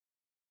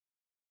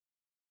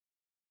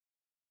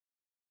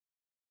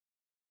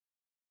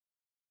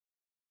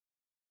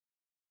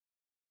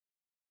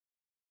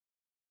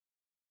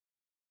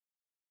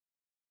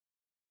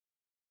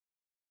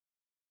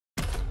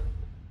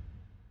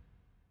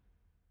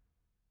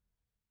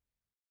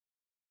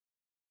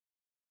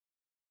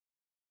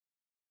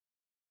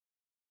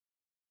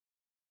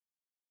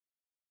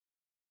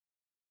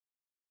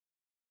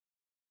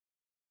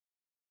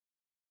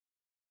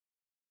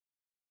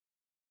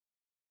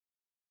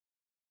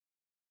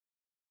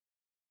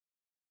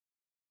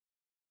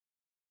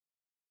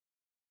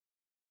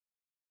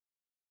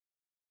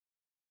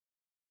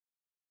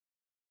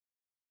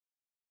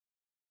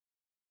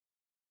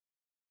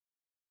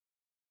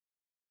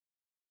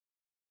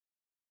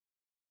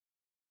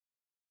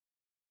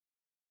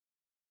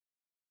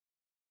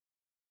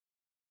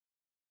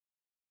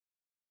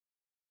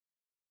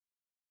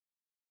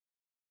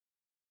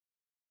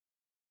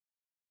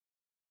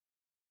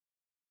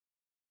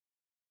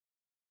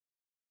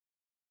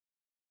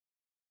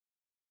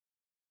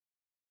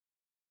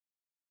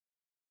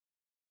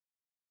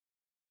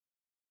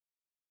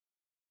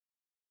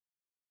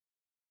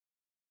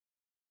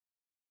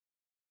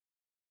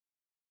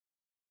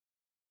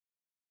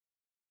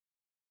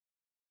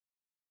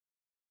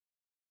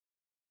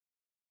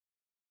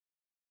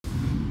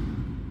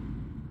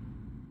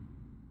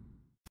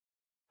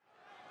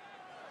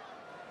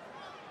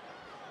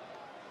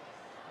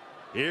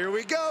Here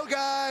we go,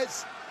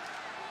 guys.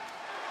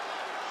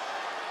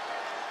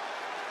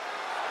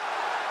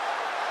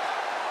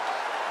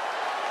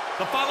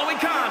 The following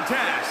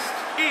contest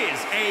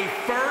is a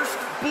first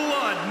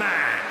blood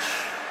match.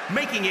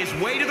 Making his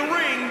way to the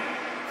ring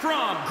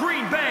from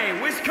Green Bay,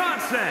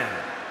 Wisconsin,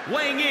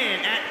 weighing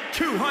in at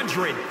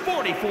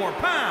 244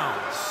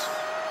 pounds,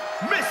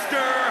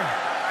 Mr.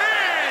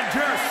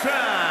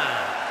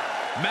 Anderson.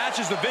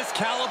 Matches of this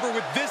caliber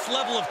with this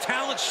level of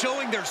talent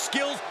showing their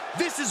skills,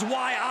 this is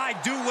why I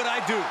do what I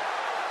do.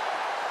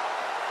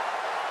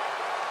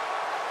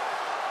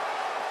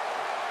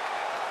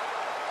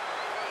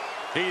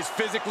 He's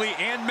physically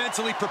and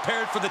mentally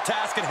prepared for the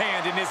task at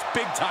hand in this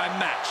big-time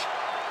match.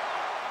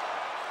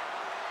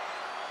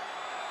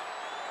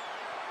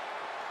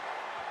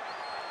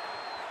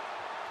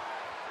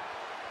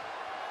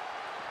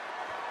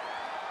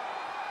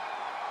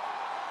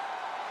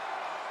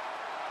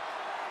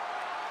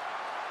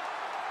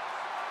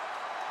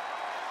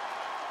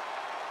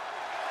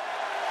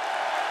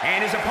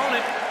 And his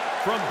opponent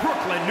from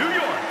Brooklyn, New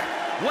York,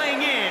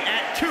 weighing in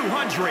at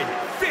 253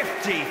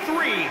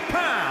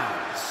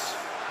 pounds,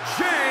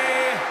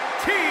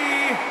 JTG.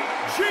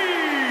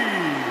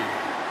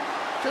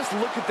 Just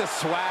look at the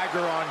swagger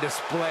on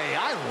display.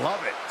 I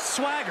love it.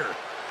 Swagger?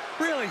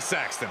 Really,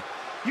 Saxton?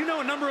 You know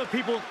a number of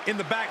people in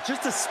the back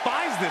just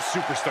despise this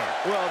superstar.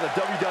 Well, the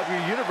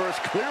WWE Universe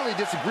clearly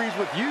disagrees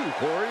with you,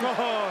 Corey.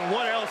 Oh, and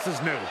what else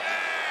is new?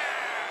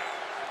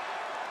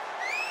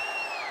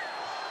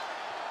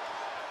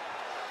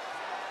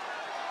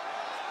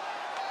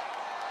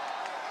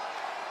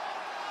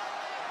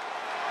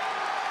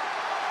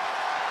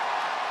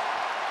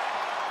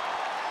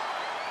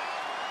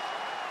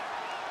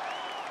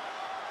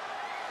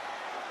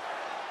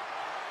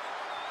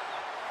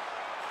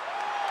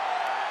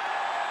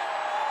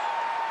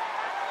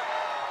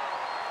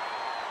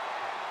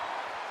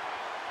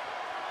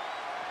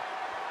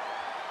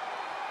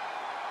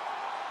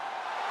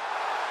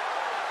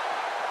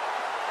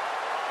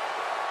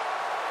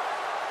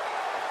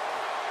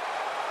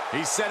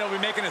 He said he'll be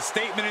making a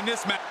statement in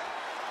this match.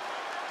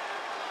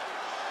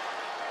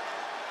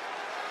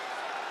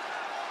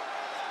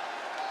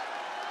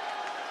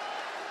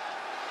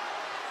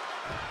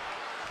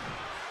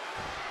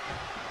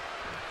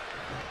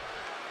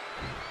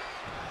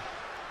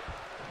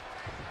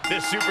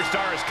 This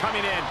superstar is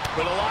coming in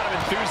with a lot of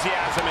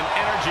enthusiasm and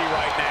energy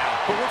right now.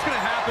 But what's going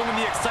to happen when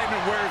the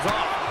excitement wears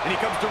off and he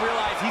comes to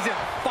realize he's in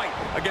a fight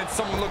against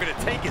someone looking to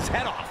take his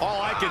head off? All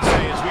I can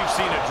say is we've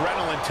seen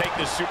adrenaline take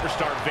this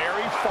superstar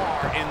very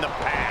far in the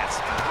past.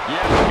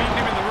 Yeah, beating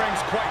him in the ring's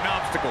quite an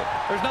obstacle.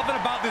 There's nothing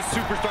about this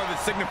superstar that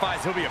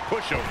signifies he'll be a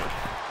pushover.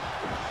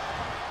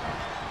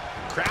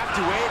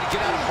 Crafty way to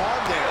get out of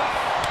harm there.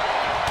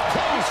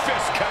 Close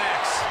fist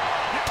connects.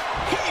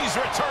 He's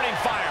returning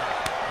fire.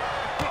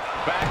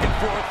 Back and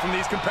forth from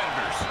these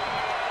competitors.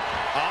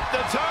 Up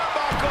the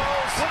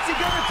turnbuckles. What's he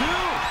gonna do?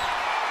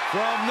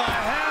 From the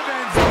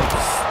heavens,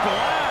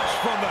 splash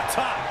from the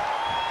top.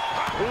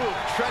 Ooh,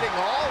 treading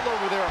all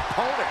over their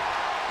opponent.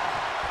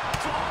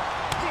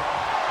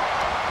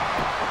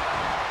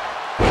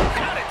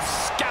 Got it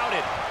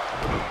scouted.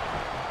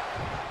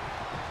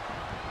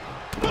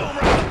 Boom,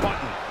 right on the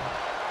button.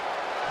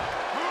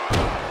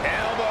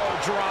 Elbow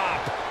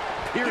drop.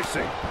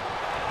 Piercing.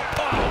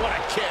 Oh, what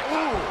a kick.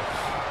 Ooh.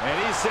 And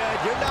he said,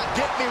 "You're not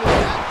getting me with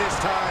that this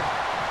time."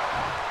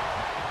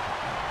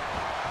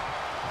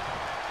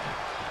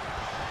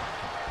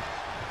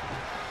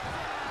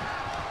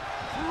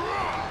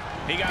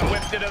 He got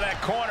whipped into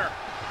that corner.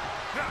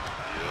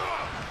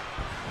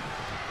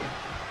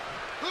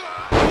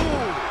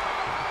 Ooh.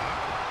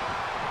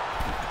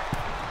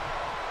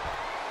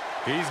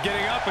 He's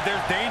getting up, but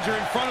there's danger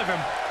in front of him.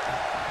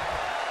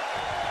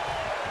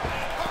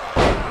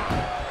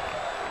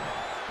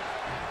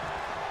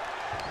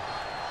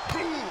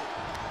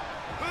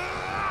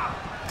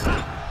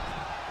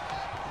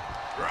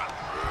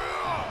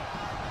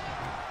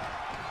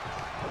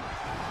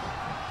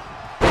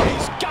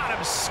 He's got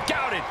him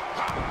scouted.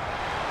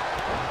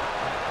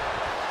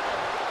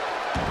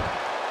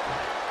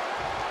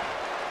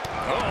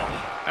 Oh,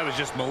 that was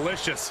just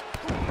malicious.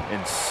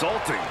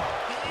 Insulting.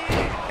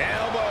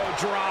 Elbow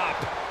drop.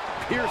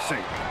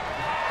 Piercing.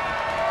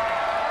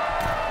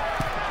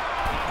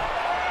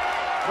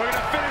 We're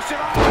gonna finish it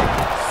off.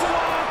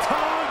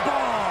 Swanton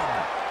bomb.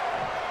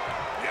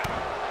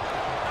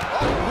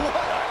 Oh, what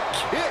a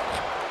kick.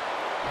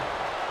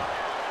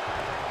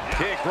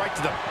 Kick right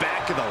to the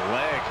back of the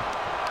leg.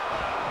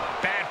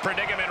 Bad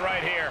predicament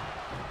right here.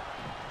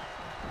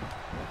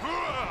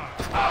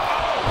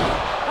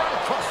 Right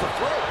across the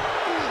throat.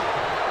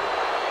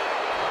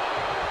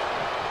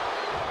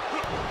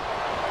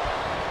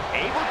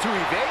 Able to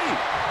evade.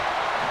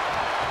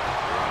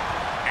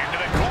 Into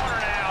the corner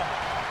now.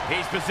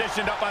 He's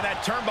positioned up on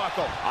that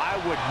turnbuckle. I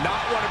would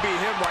not want to be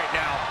him right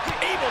now.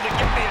 Able to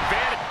get the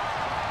advantage.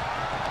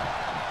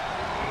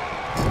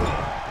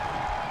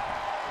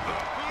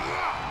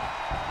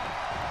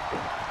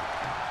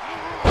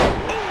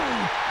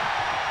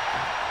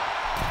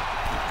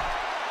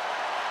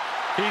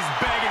 He's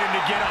begging him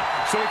to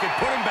so he can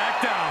put him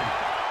back down.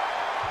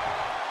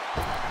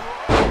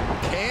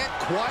 Can't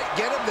quite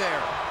get him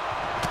there.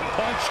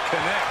 Punch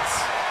connects.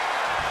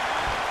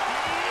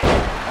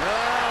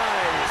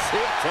 Nice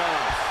hip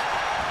toss.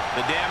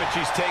 The damage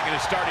he's taken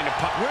is starting to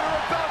pop. We're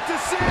about to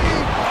see.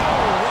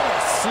 Oh, what a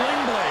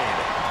sling blade.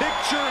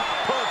 Picture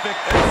perfect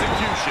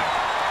execution.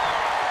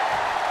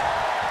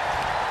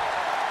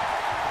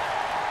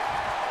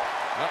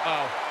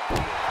 Uh-oh.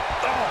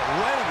 Oh,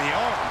 right in the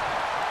arm.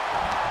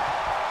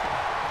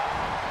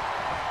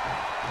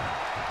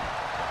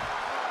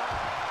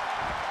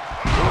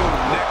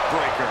 Neck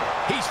breaker.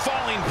 He's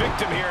falling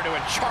victim here to a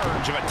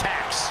charge of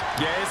attacks.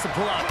 Yeah, he has to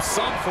pull out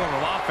some form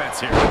of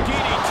offense here.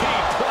 DDT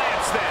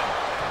plants them.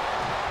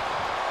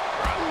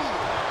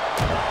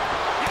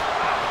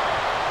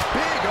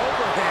 Big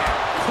overhand.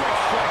 Quick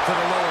strike to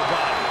the lower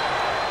body.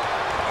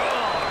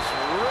 Oh, it's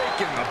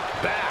raking the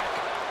back.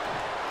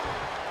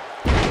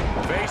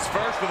 Face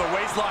first with a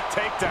waistlock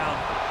takedown.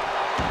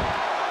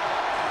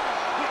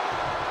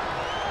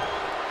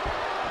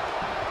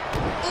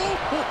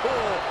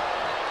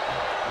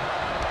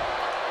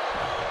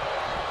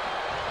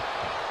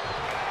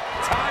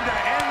 Time to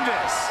end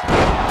this.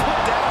 Put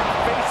down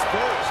face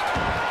first.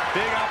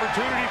 Big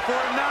opportunity for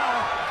him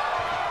now.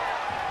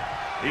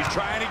 He's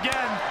trying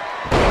again.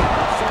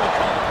 So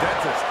call the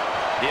dentist.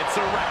 It's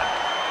a wrap.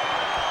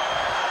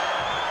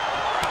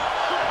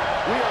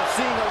 We are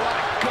seeing a lot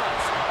of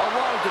guts, a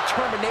lot of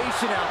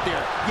determination out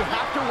there. You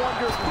have to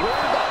wonder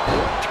where that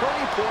one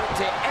turning point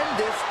to end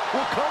this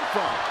will come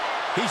from.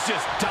 He's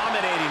just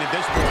dominating at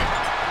this point.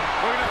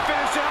 We're going to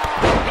finish it off.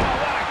 Oh,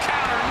 what a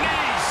counter,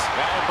 knees.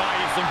 That'll buy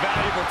you some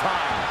valuable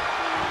time.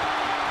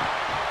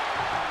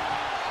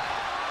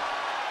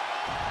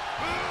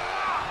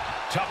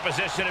 Tough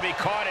position to be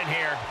caught in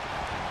here.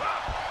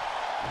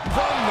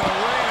 From the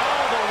ring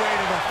all the way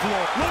to the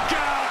floor. Look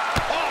out!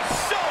 Oh,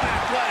 so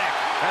athletic.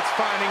 That's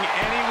finding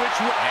any which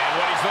way. And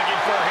what he's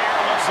looking for here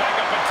looks like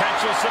a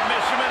potential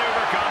submission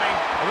maneuver coming.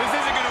 Well, this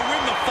isn't going to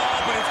win the fall,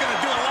 but it's going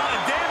to do a lot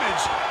of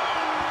damage.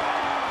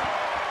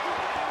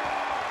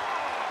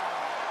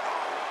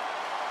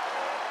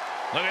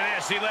 Look at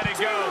this, he let it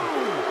go.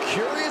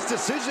 Curious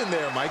decision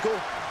there, Michael.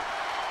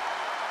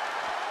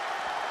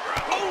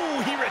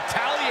 Oh, he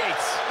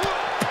retaliates.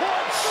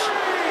 Punch!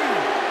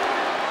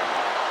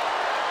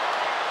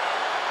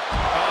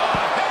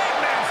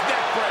 Hangman's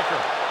neck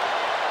breaker.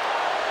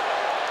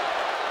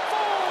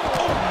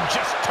 Oh,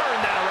 just turn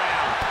that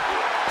around.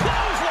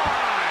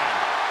 Clothesline.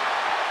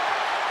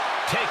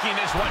 Taking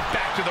this one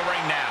back to the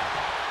ring now.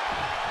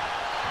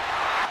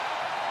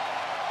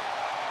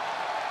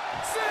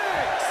 6.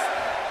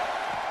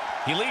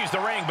 He leaves the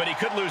ring, but he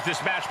could lose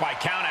this match by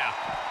countout.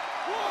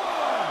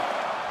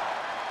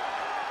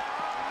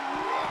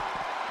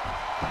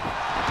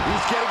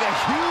 He's getting a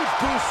huge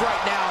boost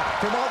right now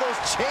from all those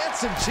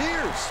chants and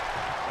cheers.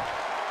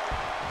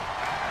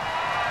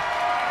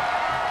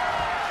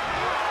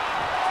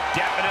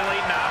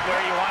 Definitely not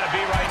where you want to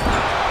be right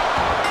now.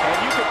 And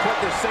you can put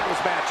this singles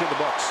match in the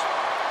books.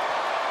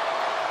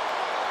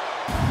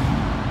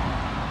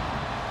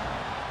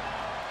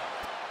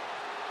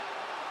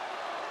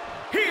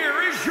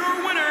 Here is your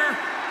winner,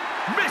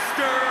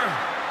 Mr.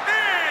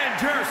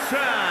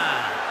 Anderson.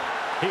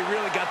 He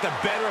really got the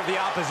better of the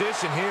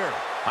opposition here.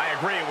 I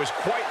agree, it was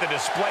quite the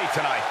display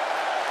tonight.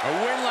 A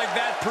win like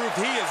that proved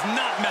he is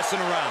not messing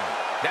around.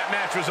 That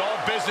match was all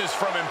business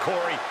from him,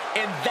 Corey,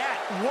 and that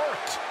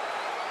worked.